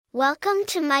Welcome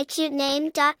to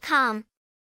mycutename.com.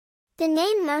 The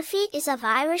name Murphy is of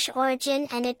Irish origin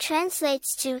and it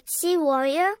translates to sea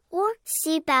warrior or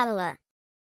sea battler.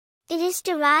 It is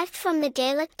derived from the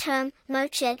Gaelic term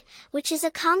merchid, which is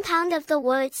a compound of the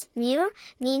words muir,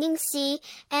 meaning sea,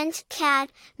 and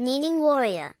cad, meaning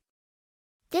warrior.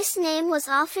 This name was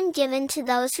often given to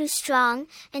those who strong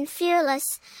and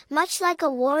fearless, much like a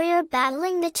warrior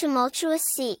battling the tumultuous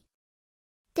sea.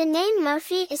 The name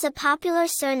Murphy is a popular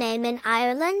surname in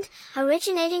Ireland,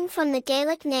 originating from the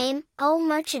Gaelic name Ó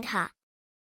Murchadha.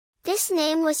 This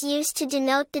name was used to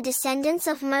denote the descendants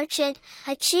of Murchad,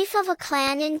 a chief of a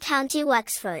clan in County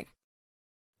Wexford.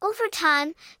 Over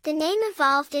time, the name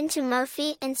evolved into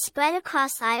Murphy and spread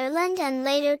across Ireland and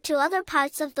later to other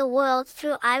parts of the world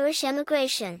through Irish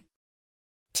emigration.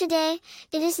 Today,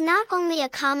 it is not only a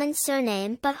common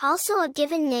surname but also a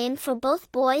given name for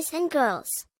both boys and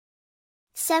girls.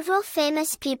 Several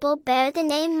famous people bear the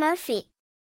name Murphy.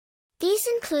 These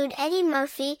include Eddie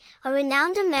Murphy, a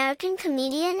renowned American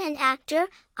comedian and actor,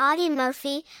 Audie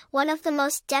Murphy, one of the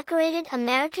most decorated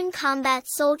American combat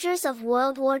soldiers of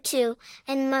World War II,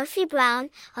 and Murphy Brown,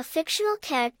 a fictional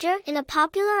character in a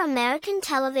popular American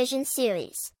television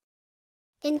series.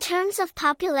 In terms of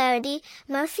popularity,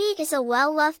 Murphy is a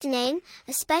well-loved name,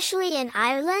 especially in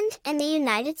Ireland and the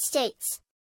United States.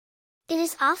 It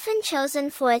is often chosen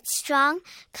for its strong,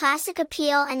 classic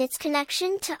appeal and its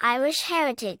connection to Irish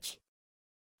heritage.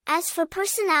 As for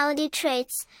personality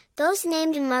traits, those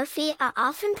named Murphy are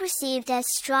often perceived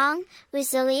as strong,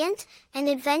 resilient, and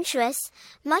adventurous,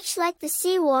 much like the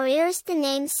sea warriors the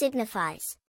name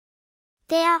signifies.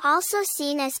 They are also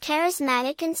seen as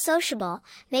charismatic and sociable,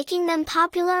 making them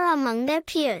popular among their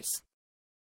peers.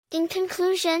 In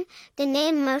conclusion, the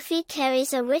name Murphy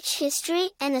carries a rich history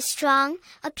and a strong,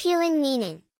 appealing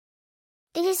meaning.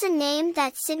 It is a name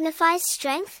that signifies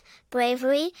strength,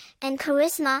 bravery, and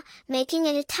charisma, making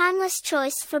it a timeless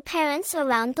choice for parents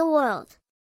around the world.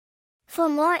 For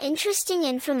more interesting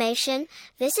information,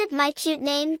 visit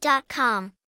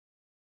mycutename.com.